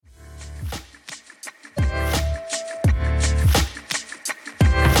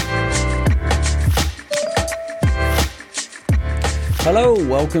Hello,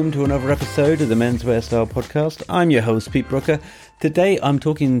 welcome to another episode of the Menswear Style Podcast. I'm your host, Pete Brooker. Today I'm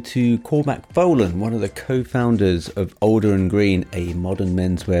talking to Cormac Folan, one of the co-founders of Alder and Green, a modern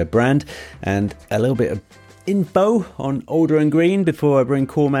menswear brand, and a little bit of info on Alder and Green before I bring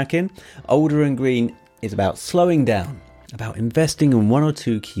Cormac in. Alder and Green is about slowing down, about investing in one or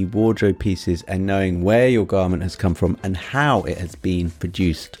two key wardrobe pieces and knowing where your garment has come from and how it has been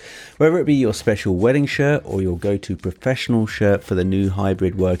produced. Whether it be your special wedding shirt or your go-to professional shirt for the new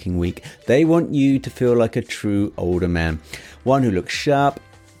hybrid working week, they want you to feel like a true older man, one who looks sharp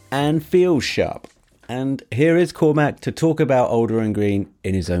and feels sharp. And here is Cormac to talk about Alder and Green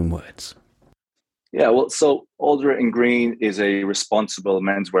in his own words. Yeah, well, so Alder and Green is a responsible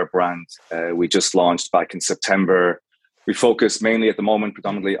menswear brand. We just launched back in September. We focus mainly at the moment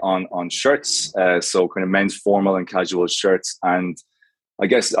predominantly on shirts, so kind of men's formal and casual shirts. And I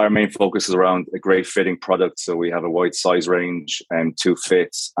guess our main focus is around a great fitting product. So we have a wide size range and 2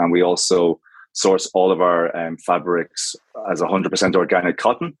 fits. And we also source all of our fabrics as 100% organic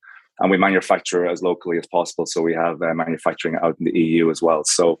cotton. And we manufacture as locally as possible. So we have manufacturing out in the EU as well.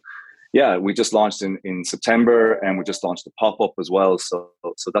 So yeah, we just launched in September and we just launched the pop-up as well. So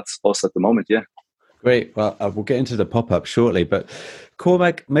that's us at the moment, yeah. Great. Well, we'll get into the pop-up shortly, but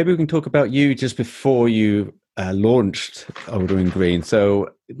Cormac, maybe we can talk about you just before you launched Alder and Green. So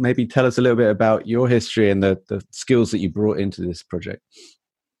maybe tell us a little bit about your history and the skills that you brought into this project.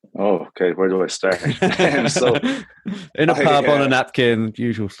 Oh, okay. Where do I start? So, in a pub, on a napkin,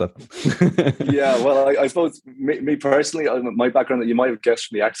 usual stuff. Yeah, well, I suppose me personally, my background, you might have guessed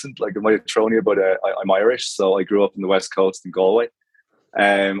from the accent, like it might have thrown you, but I'm Irish. So I grew up in the West Coast in Galway.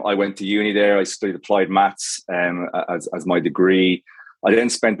 I went to uni there. I studied applied maths as my degree. I then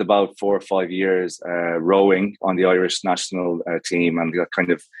spent about 4 or 5 years rowing on the Irish national team, and that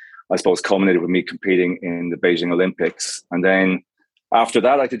kind of, I suppose, culminated with me competing in the Beijing Olympics. And then after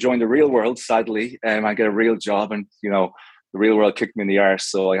that, I had to join the real world, sadly, I get a real job, and the real world kicked me in the arse,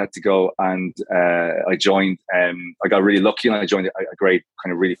 so I had to go, and I joined. I got really lucky, and I joined a great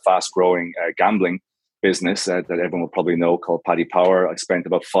kind of really fast growing gambling business that everyone will probably know called Paddy Power. I spent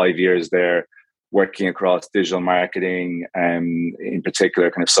about 5 years there working across digital marketing, in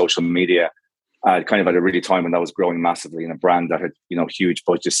particular kind of social media, kind of at a really time when that was growing massively in a brand that had, huge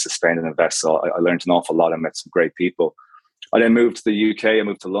budgets to spend and invest. So I learned an awful lot and met some great people. I then moved to the UK. I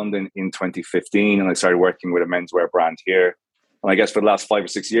moved to London in 2015 and I started working with a menswear brand here. And I guess for the last 5 or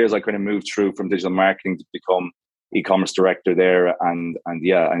 6 years, I kind of moved through from digital marketing to become e-commerce director there, and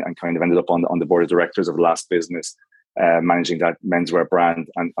kind of ended up on the board of directors of the last business, managing that menswear brand.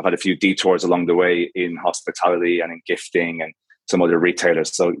 And I've had a few detours along the way in hospitality and in gifting and some other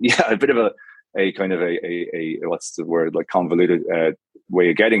retailers. So yeah, a bit of a kind of a what's the word, like convoluted way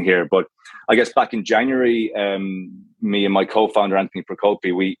of getting here. But I guess back in January, me and my co-founder Anthony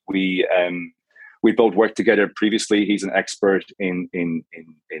Procopi, we both worked together previously. He's an expert in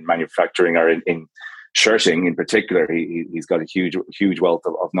manufacturing, or in shirting in particular. He's got a huge wealth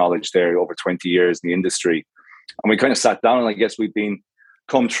of knowledge there, over 20 years in the industry. And we kind of sat down, and I guess we've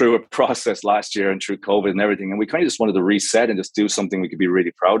come through a process last year and through COVID and everything. And we kind of just wanted to reset and just do something we could be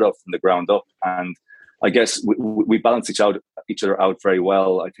really proud of from the ground up. And I guess we balance each other out very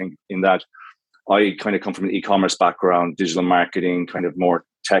well, I think, in that I kind of come from an e-commerce background, digital marketing, kind of more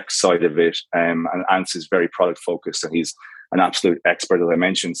tech side of it. And Ants is very product focused, and he's an absolute expert, as I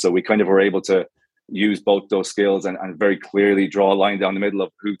mentioned. So we kind of were able to use both those skills and very clearly draw a line down the middle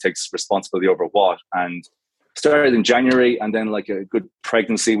of who takes responsibility over what. And started in January, and then like a good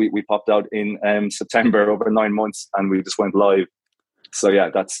pregnancy, we popped out in September, over 9 months, and we just went live. So yeah,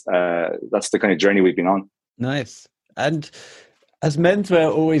 that's the kind of journey we've been on. Nice. And has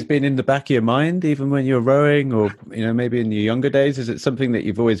menswear always been in the back of your mind, even when you're rowing, or maybe in your younger days? Is it something that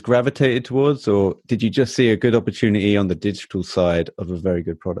you've always gravitated towards, or did you just see a good opportunity on the digital side of a very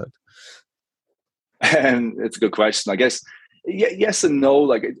good product? It's a good question. I guess yes and no.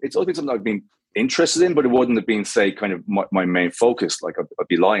 Like it's always been something I've been interested in, but it wouldn't have been, say, kind of my main focus. Like I'd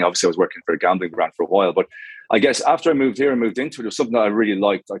be lying. Obviously, I was working for a gambling brand for a while, but I guess after I moved here and moved into it, it was something that I really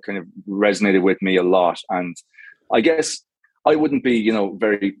liked. I kind of resonated with me a lot, and I guess I wouldn't be,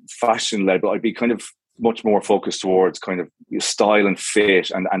 very fashion led, but I'd be kind of much more focused towards kind of style and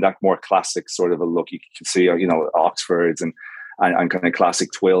fit and that more classic sort of a look. You can see, Oxfords and kind of classic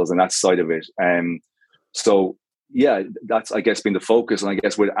twills and that side of it. So yeah, that's, I guess, been the focus. And I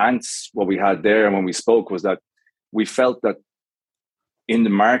guess with Ants, what we had there and when we spoke was that we felt that in the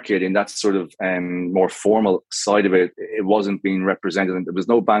market, in that sort of more formal side of it, it wasn't being represented. And there was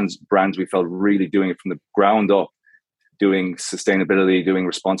no brands we felt really doing it from the ground up, doing sustainability, doing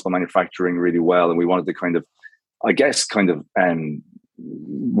responsible manufacturing really well. And we wanted to kind of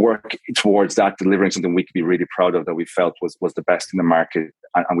work towards that, delivering something we could be really proud of, that we felt was the best in the market,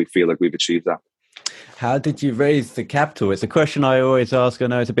 and we feel like we've achieved that. How did you raise the capital? It's a question I always ask. I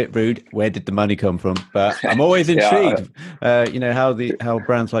know it's a bit rude. Where did the money come from? But I'm always intrigued. How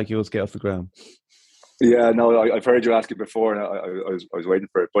brands like yours get off the ground. Yeah, no, I've heard you ask it before, and I was waiting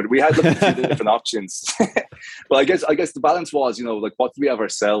for it. But we had looked at a few different options. Well, I guess the balance was, like, what do we have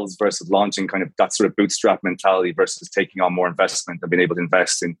ourselves versus launching kind of that sort of bootstrap mentality versus taking on more investment and being able to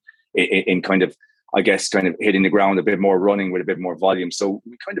invest in kind of, I guess, kind of hitting the ground a bit more, running with a bit more volume. So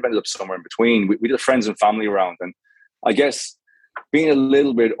we kind of ended up somewhere in between. We did a friends and family round, and I guess being a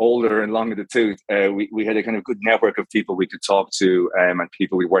little bit older and long in the tooth, we had a kind of good network of people we could talk to, and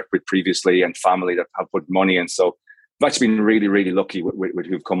people we worked with previously, and family that have put money in. So we've actually been really, really lucky with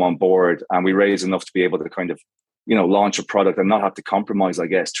who've come on board, and we raised enough to be able to kind of, launch a product and not have to compromise, I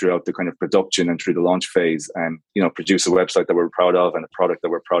guess, throughout the kind of production and through the launch phase, and produce a website that we're proud of and a product that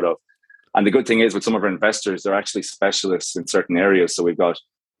we're proud of. And the good thing is, with some of our investors, they're actually specialists in certain areas. So we've got,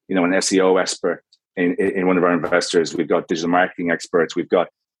 an SEO expert in one of our investors. We've got digital marketing experts. We've got,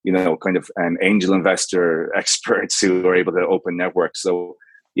 kind of angel investor experts who are able to open networks. So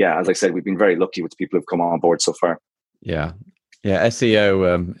yeah, as I said, we've been very lucky with the people who've come on board so far. Yeah. Yeah,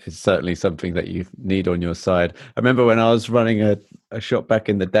 SEO is certainly something that you need on your side. I remember when I was running a shop back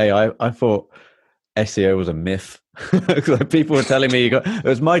in the day, I thought SEO was a myth. People were telling me it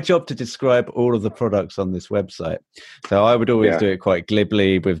was my job to describe all of the products on this website. So I would always do it quite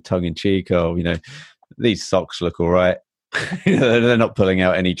glibly with tongue in cheek. Oh, these socks look all right. They're not pulling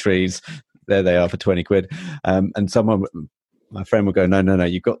out any trees. There they are for 20 quid. And my friend would go, no,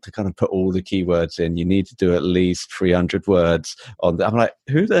 you've got to kind of put all the keywords in. You need to do at least 300 words on that. I'm like,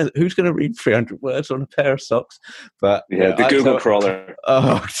 who's going to read 300 words on a pair of socks? But the Google crawler.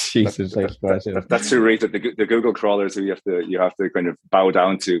 Oh, Jesus. That's who reads it. The Google crawlers who you have to kind of bow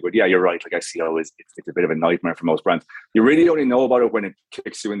down to. But yeah, you're right. Like, SEO it's a bit of a nightmare for most brands. You really only know about it when it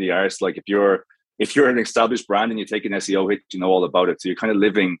kicks you in the arse. Like, if you're an established brand and you take an SEO hit, you know all about it. So you're kind of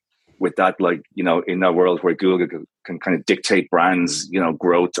living with that, like, in that world where Google can kind of dictate brands,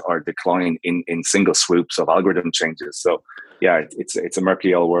 growth or decline in single swoops of algorithm changes. So yeah, it's a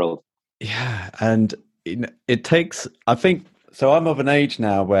murky old world. Yeah. And it takes, I think, so I'm of an age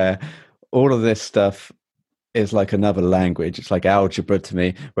now where all of this stuff is like another language. It's like algebra to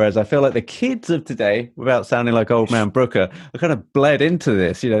me. Whereas I feel like the kids of today, without sounding like old man Brooker, are kind of bled into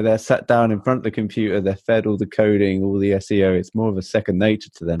this. They're sat down in front of the computer, they're fed all the coding, all the SEO. It's more of a second nature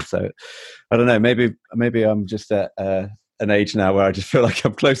to them. So I don't know, maybe I'm just at an age now where I just feel like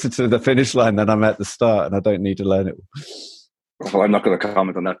I'm closer to the finish line than I'm at the start, and I don't need to learn it. Well, I'm not going to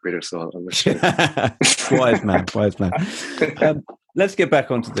comment on that, Peter. So wise man. Let's get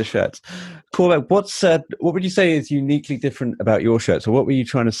back onto the shirts. Cormac, what would you say is uniquely different about your shirts, or what were you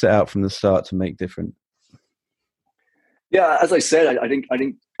trying to set out from the start to make different? Yeah, as I said, I think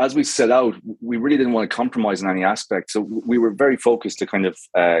as we set out, we really didn't want to compromise in any aspect. So we were very focused to kind of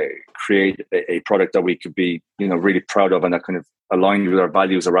create a product that we could be, really proud of, and that kind of aligned with our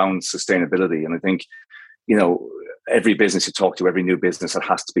values around sustainability. And I think, every business you talk to, every new business, it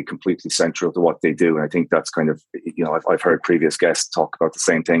has to be completely central to what they do. And I think that's kind of, I've heard previous guests talk about the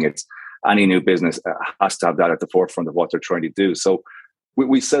same thing. It's any new business has to have that at the forefront of what they're trying to do. So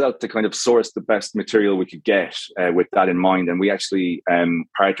we set out to kind of source the best material we could get with that in mind. And we actually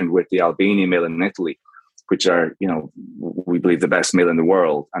partnered with the Albini mill in Italy, which are, we believe the best mill in the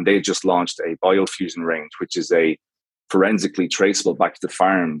world. And they just launched a biofusion range, which is a forensically traceable back to the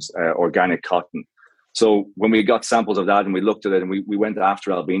farms organic cotton. So when we got samples of that and we looked at it, and we went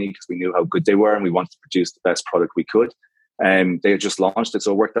after Albini because we knew how good they were and we wanted to produce the best product we could. They had just launched it,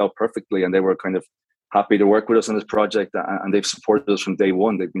 so it worked out perfectly, and they were kind of happy to work with us on this project, and they've supported us from day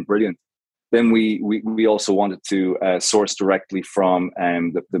one. They've been brilliant. Then we also wanted to source directly from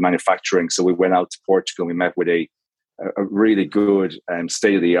the manufacturing. So we went out to Portugal. We met with a really good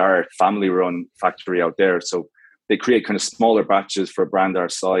state-of-the-art family-run factory out there. So they create kind of smaller batches for a brand our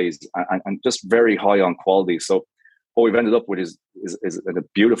size, and just very high on quality. So what we've ended up with is a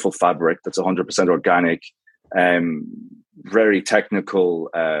beautiful fabric that's 100% organic, very technical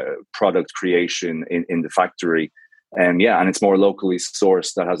product creation in the factory. And it's more locally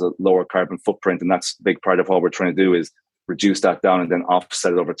sourced, that has a lower carbon footprint. And that's a big part of what we're trying to do, is reduce that down and then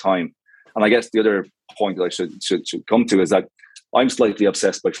offset it over time. And I guess the other point that I should come to is that I'm slightly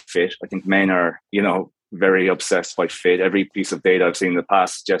obsessed by fit. I think men are, very obsessed by fit. Every piece of data I've seen in the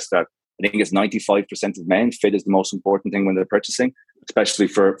past suggests that I think it's 95% of men, fit is the most important thing when they're purchasing, especially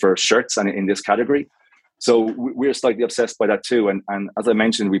for shirts and in this category. So we're slightly obsessed by that too. And as I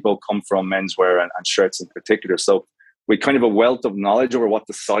mentioned, we both come from menswear and shirts in particular. So with kind of a wealth of knowledge over what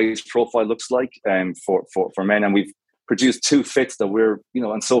the size profile looks like for men. And we've produced 2 fits that we're,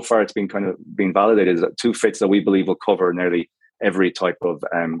 and so far it's been kind of being validated, that 2 fits that we believe will cover nearly every type of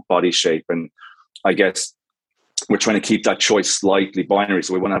body shape. And I guess we're trying to keep that choice slightly binary.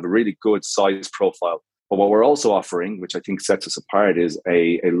 So we want to have a really good size profile. But what we're also offering, which I think sets us apart, is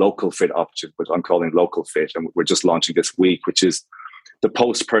a local fit option, which I'm calling local fit. And we're just launching this week, which is the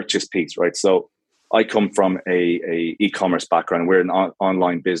post-purchase piece, right? So I come from a e-commerce background. We're an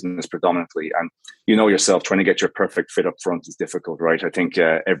online business predominantly. And you know yourself, trying to get your perfect fit up front is difficult, right? I think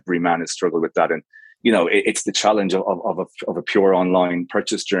every man has struggled with that. And, it's the challenge of a pure online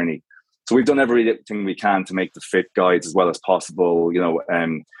purchase journey. So we've done everything we can to make the fit guides as well as possible.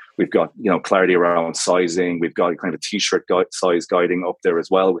 We've got, clarity around sizing. We've got kind of a t-shirt size guiding up there as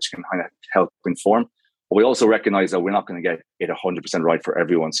well, which can kind of help inform. But we also recognize that we're not going to get it 100% right for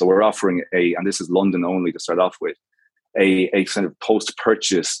everyone. So we're offering and this is London only to start off with, a kind of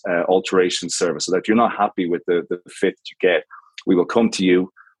post-purchase alteration service. So that if you're not happy with the fit you get, we will come to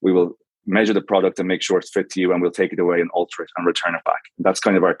you, we will measure the product and make sure it's fit to you, and we'll take it away and alter it and return it back. That's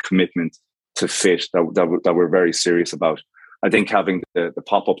kind of our commitment to fit that we're very serious about. I think having the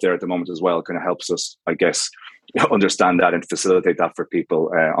pop-up there at the moment as well kind of helps us, I guess, understand that and facilitate that for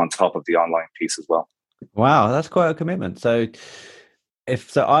people on top of the online piece as well. Wow, that's quite a commitment. So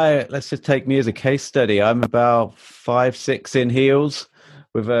let's just take me as a case study. I'm about 5'6" in heels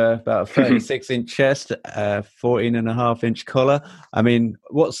with about a 36-inch chest, 14.5-inch collar. I mean,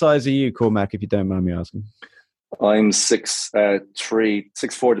 what size are you, Cormac, if you don't mind me asking? I'm 6'3",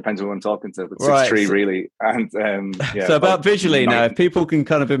 6'4", depends on who I'm talking to, but 6'3" really. And so about visually now, if people can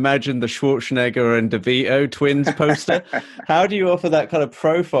kind of imagine the Schwarzenegger and DeVito twins poster, how do you offer that kind of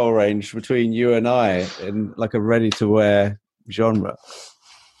profile range between you and I in like a ready-to-wear genre?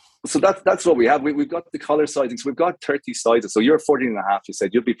 So that's what we have. We've got the collar sizing. So we've got 30 sizes. So you're 14.5. You said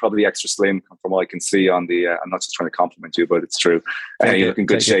you'll be probably extra slim from what I can see on the. I'm not just trying to compliment you, but it's true. You look in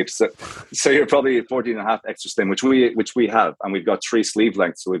good shape. So you're probably 14.5 extra slim, which we have, and we've got 3 sleeve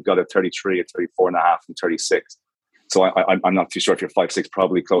lengths. So we've got a 33, a 34.5, and 36. So I'm not too sure if you're 5'6",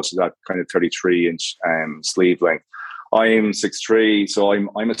 probably close to that kind of 33-inch sleeve length. I'm 6'3", so I'm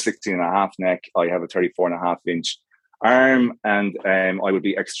a 16.5 neck. I have a 34.5-inch arm, and I would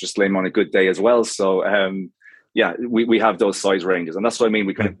be extra slim on a good day as well. So we have those size ranges, and that's what I mean.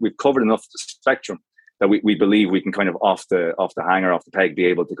 We've covered enough of the spectrum that we believe we can kind of off the hanger, off the peg, be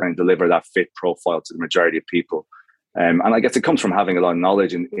able to kind of deliver that fit profile to the majority of people. And I guess it comes from having a lot of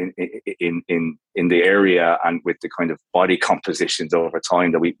knowledge in the area and with the kind of body compositions over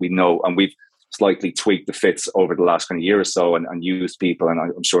time that we know, and we've slightly tweaked the fits over the last kind of year or so and used people. And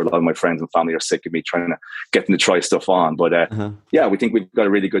I'm sure a lot of my friends and family are sick of me trying to get them to try stuff on. But we think we've got a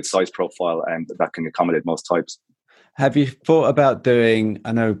really good size profile and that can accommodate most types. Have you thought about doing,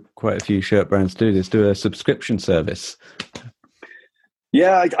 I know quite a few shirt brands do this, do a subscription service?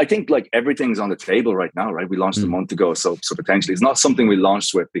 Yeah, I think like everything's on the table right now, right? We launched a month ago. So potentially it's not something we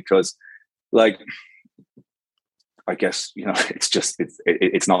launched with because like, I guess,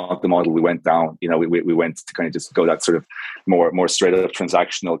 it's not the model we went down. We went to kind of just go that sort of more straight up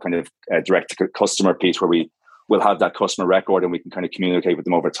transactional kind of direct to customer piece where we will have that customer record and we can kind of communicate with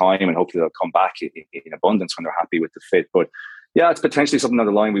them over time and hopefully they'll come back in abundance when they're happy with the fit. But yeah, it's potentially something down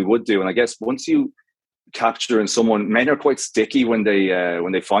the line we would do. And I guess once you capture in someone, men are quite sticky when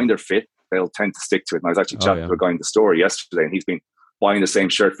they find their fit, they'll tend to stick to it. And I was actually chatting to a guy in the store yesterday and he's been buying the same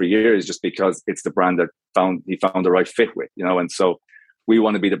shirt for years just because it's the brand that he found the right fit with, and so we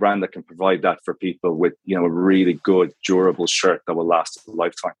want to be the brand that can provide that for people with, a really good, durable shirt that will last a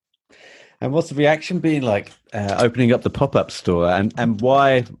lifetime. And what's the reaction been like opening up the pop-up store and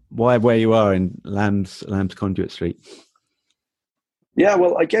why where you are in Lamb's Conduit Street? Yeah,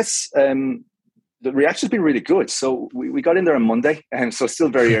 well, I guess the reaction's been really good. So we got in there on Monday, and so still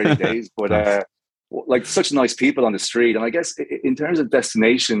very early days, but nice. Like such nice people on the street. And I guess in terms of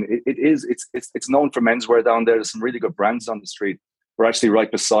destination, it's known for menswear down there. There's some really good brands on the street. We're actually right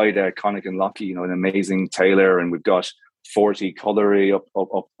beside Connick and Lockie, an amazing tailor, and we've got 40 Cutlery up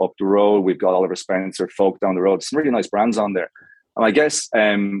the road. We've got Oliver Spencer, Folk down the road. Some really nice brands on there. And I guess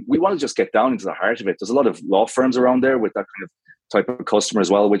we want to just get down into the heart of it. There's a lot of law firms around there with that kind of type of customer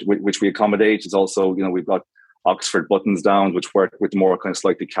as well, which we accommodate. It's also, we've got Oxford Buttons Down, which work with more kind of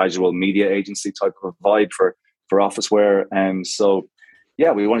slightly casual media agency type of vibe for office wear. So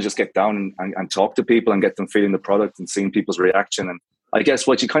yeah, we want to just get down and talk to people and get them feeling the product and seeing people's reaction. And I guess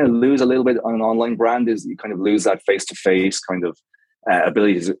what you kind of lose a little bit on an online brand is you kind of lose that face-to-face kind of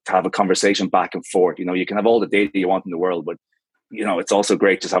ability to have a conversation back and forth. You can have all the data you want in the world, but it's also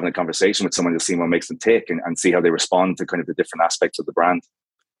great just having a conversation with someone to see what makes them tick and see how they respond to kind of the different aspects of the brand.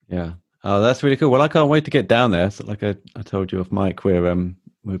 Yeah. Oh, that's really cool. Well, I can't wait to get down there. So like I told you off mic,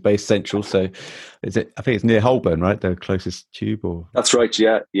 we're based central. So I think it's near Holborn, right? The closest tube or... That's right.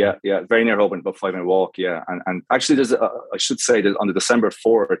 Yeah. Very near Holborn, about 5 minute walk. Yeah. And actually I should say that on the December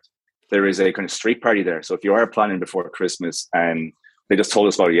 4th, there is a kind of street party there. So if you are planning before Christmas, and they just told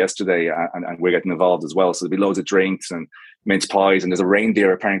us about it yesterday, and we're getting involved as well. So there'll be loads of drinks and mince pies, and there's a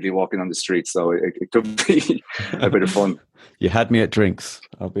reindeer apparently walking on the street. So it could be a bit of fun. You had me at drinks.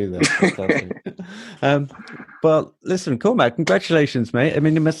 I'll be there. But listen, Cormac, congratulations, mate. I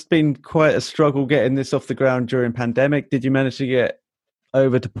mean, it must have been quite a struggle getting this off the ground during pandemic. Did you manage to get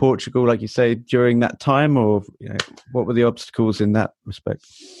over to Portugal, like you say, during that time, or what were the obstacles in that respect?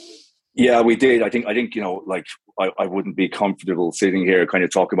 Yeah, we did. I think I wouldn't be comfortable sitting here kind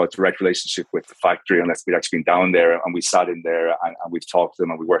of talking about direct relationship with the factory unless we'd actually been down there and we sat in there and we've talked to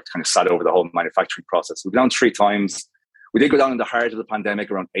them and we worked kind of sat over the whole manufacturing process. We've been down 3 times. We did go down in the heart of the pandemic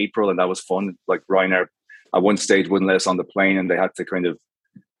around April, and that was fun. Like Ryanair at one stage wouldn't let us on the plane, and they had to kind of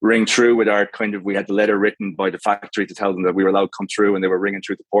ring through with our we had the letter written by the factory to tell them that we were allowed to come through, and they were ringing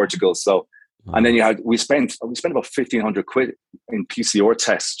through to Portugal. So, and then we spent about 1,500 quid in PCR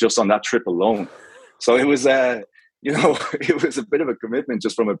tests just on that trip alone. So it was, it was a bit of a commitment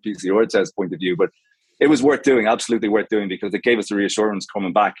just from a PCR test point of view, but it was worth doing, absolutely worth doing, because it gave us the reassurance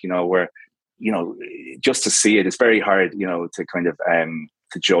coming back, where, just to see it, it's very hard, to kind of,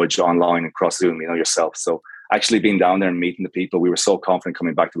 to judge online and cross Zoom, yourself. So actually being down there and meeting the people, we were so confident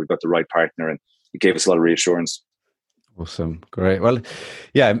coming back that we've got the right partner, and it gave us a lot of reassurance. Awesome. Great. Well,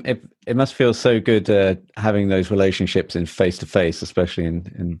 yeah, it must feel so good having those relationships in face-to-face, especially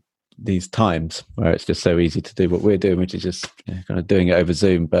in these times where it's just so easy to do what we're doing, which is just kind of doing it over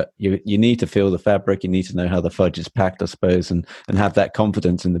Zoom. But you need to feel the fabric. You need to know how the fudge is packed, I suppose, and have that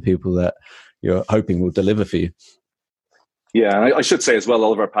confidence in the people that you're hoping will deliver for you. Yeah, and I should say as well,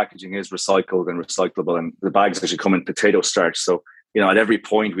 all of our packaging is recycled and recyclable, and the bags actually come in potato starch. So, at every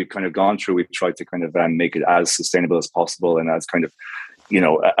point we've kind of gone through, we've tried to kind of make it as sustainable as possible and as kind of,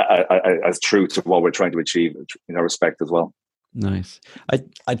 as true to what we're trying to achieve in that respect as well. Nice.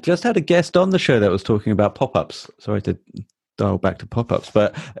 I just had a guest on the show that was talking about pop-ups. Sorry to dial back to pop-ups,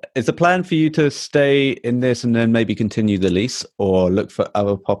 but is the plan for you to stay in this and then maybe continue the lease, or look for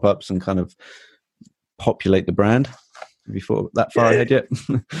other pop-ups and kind of populate the brand? Have you thought that far ahead yet?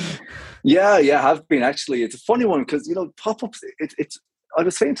 Yeah, I have been, actually. It's a funny one because, pop-ups, it's I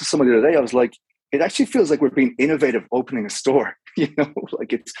was saying to somebody the other day, I was like, it actually feels like we're being innovative opening a store.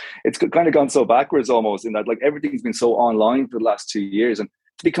 Like it's kind of gone so backwards almost, in that like everything's been so online for the last 2 years. And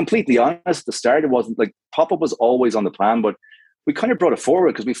to be completely honest, at the start, it wasn't like pop-up was always on the plan, but we kind of brought it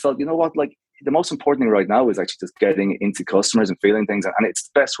forward because we felt, like the most important thing right now is actually just getting into customers and feeling things. And it's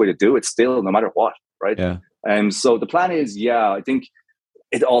the best way to do it still, no matter what, right? Yeah. So the plan is, I think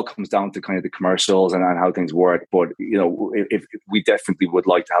it all comes down to kind of the commercials and how things work. But, if we definitely would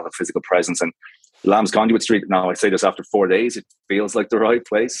like to have a physical presence. And Lamb's Conduit Street, now I say this after 4 days, it feels like the right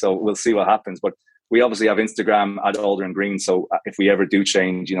place. So we'll see what happens. But we obviously have Instagram at Alder and Green. So if we ever do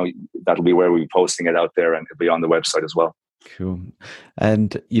change, that'll be where we'll be posting it out there, and it'll be on the website as well. Cool.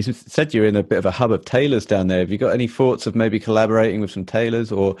 And you said you're in a bit of a hub of tailors down there. Have you got any thoughts of maybe collaborating with some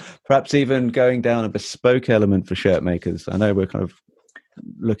tailors, or perhaps even going down a bespoke element for shirt makers? I know we're kind of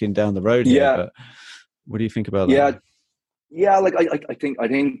looking down the road here, but what do you think about that? Yeah, like I think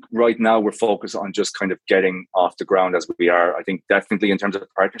right now we're focused on just kind of getting off the ground as we are. I think definitely in terms of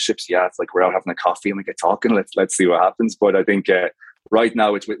partnerships, it's like we're out having a coffee and we get talking. Let's see what happens. But I think right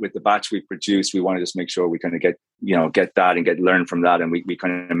now it's with the batch we produce, we want to just make sure we kind of get that and learn from that, and we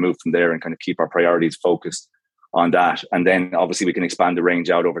kind of move from there and kind of keep our priorities focused on that. And then obviously we can expand the range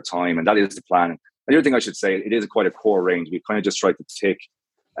out over time, and that is the plan. And the other thing I should say, it is quite a core range. We kind of just tried to tick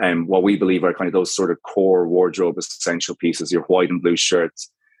what we believe are kind of those sort of core wardrobe essential pieces, your white and blue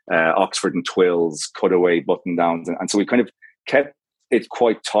shirts, Oxford and twills, cutaway button downs. And so we kind of kept it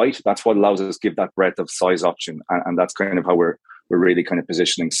quite tight. That's what allows us to give that breadth of size option. And that's kind of how we're really kind of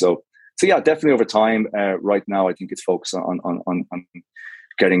positioning. So yeah, definitely over time. Right now, I think it's focused on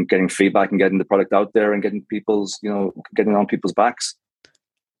getting feedback and getting the product out there and getting getting on people's backs.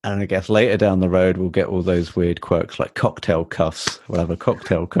 And I guess later down the road, we'll get all those weird quirks like cocktail cuffs. We'll have a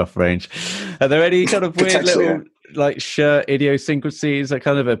cocktail cuff range. Are there any kind of weird little like shirt idiosyncrasies that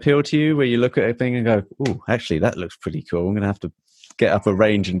kind of appeal to you, where you look at a thing and go, "Oh, actually, that looks pretty cool. I'm going to have to get up a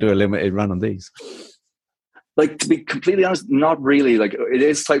range and do a limited run on these"? Like, to be completely honest, not really. Like, it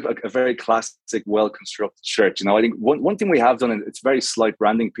is like a very classic, well-constructed shirt. I think one thing we have done, and it's a very slight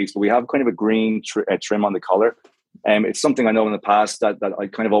branding piece, but we have kind of a green trim on the collar. It's something I know in the past that I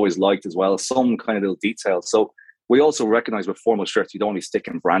kind of always liked as well, some kind of little detail. So we also recognize with formal shirts, you don't only stick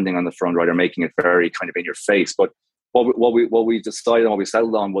in branding on the front, right, or making it very kind of in your face. But what we decided and what we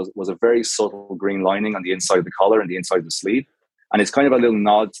settled on was a very subtle green lining on the inside of the collar and the inside of the sleeve. And it's kind of a little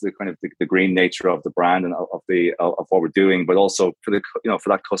nod to the kind of the green nature of the brand and of what we're doing, but also for for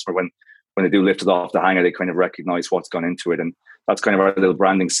that customer when they do lift it off the hanger, they kind of recognize what's gone into it. And that's kind of our little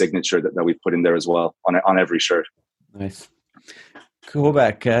branding signature that we put in there as well on every shirt. Nice.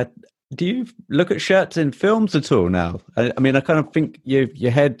 Cormac, do you look at shirts in films at all now? I mean, I kind of think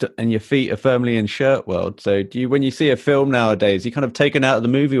your head and your feet are firmly in shirt world. So do you, when you see a film nowadays, you kind of taken out of the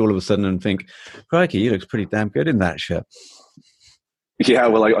movie all of a sudden and think, crikey, he looks pretty damn good in that shirt. Yeah,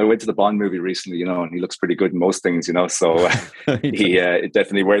 well, I went to the Bond movie recently, and he looks pretty good in most things, so he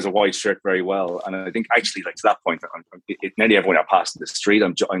definitely wears a white shirt very well. And I think actually, like to that point, nearly everyone I pass in the street,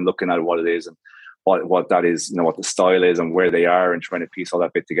 I'm looking at what it is and what that is, what the style is and where they are and trying to piece all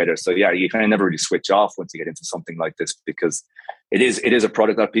that bit together. So yeah, you kind of never really switch off once you get into something like this because it is a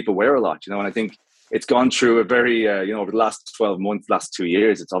product that people wear a lot, and I think it's gone through a very, over the last 12 months, last 2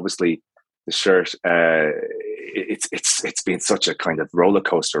 years, it's obviously the shirt, it's been such a kind of roller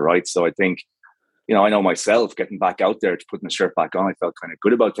coaster, right? So I think, I know myself getting back out there to putting the shirt back on, I felt kind of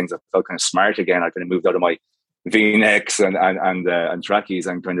good about things. I felt kind of smart again. I kind of moved out of my V-necks and trackies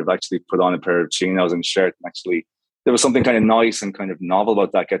and kind of actually put on a pair of chinos and shirt. And actually, there was something kind of nice and kind of novel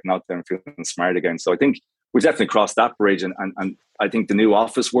about that, getting out there and feeling smart again. So I think we definitely crossed that bridge. And I think the new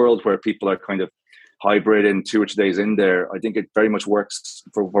office world where people are kind of hybrid and 2 or 3 days in there, I think it very much works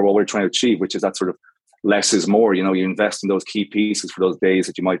for what we're trying to achieve, which is that sort of less is more. You invest in those key pieces for those days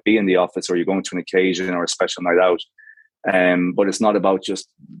that you might be in the office or you're going to an occasion or a special night out. But it's not about just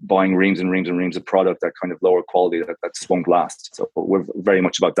buying reams and reams and reams of product that kind of lower quality that just won't last. So we're very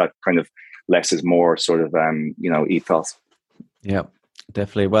much about that kind of less is more sort of ethos. Yeah,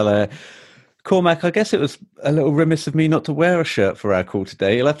 definitely. Well, Cormac, I guess it was a little remiss of me not to wear a shirt for our call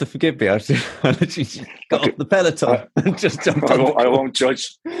today. You'll have to forgive me. I literally got off the Peloton and just jumped on. I won't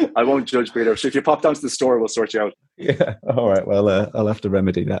judge. I won't judge, Peter. So if you pop down to the store, we'll sort you out. Yeah. All right. Well, I'll have to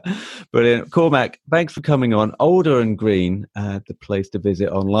remedy that. Brilliant. Cormac, thanks for coming on. Alder and Green, the place to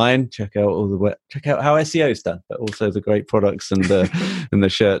visit online. Check out how SEO is done, but also the great products and the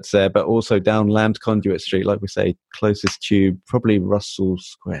shirts there. But also down Lamb's Conduit Street, like we say, closest tube, probably Russell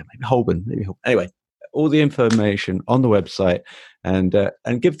Square, maybe Holborn. Anyway, all the information on the website, and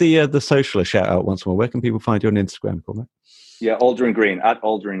give the social a shout out once more. Where can people find you on Instagram, Cormac? Yeah, Alder and Green, at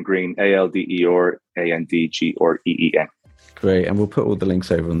Alder and Green, ALDERANDGREEN. Great, and we'll put all the links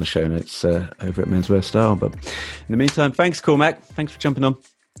over on the show notes over at Menswear Style. But in the meantime, thanks, Cormac. Thanks for jumping on.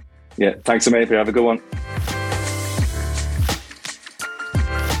 Yeah, thanks a million. Have a good one.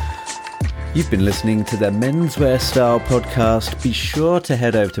 You've been listening to the Menswear Style podcast. Be sure to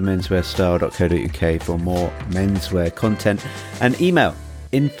head over to menswearstyle.co.uk for more menswear content and email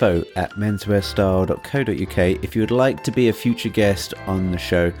info@menswearstyle.co.uk if you would like to be a future guest on the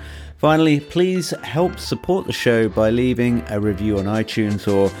show. Finally, please help support the show by leaving a review on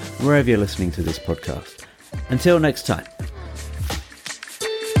iTunes or wherever you're listening to this podcast. Until next time.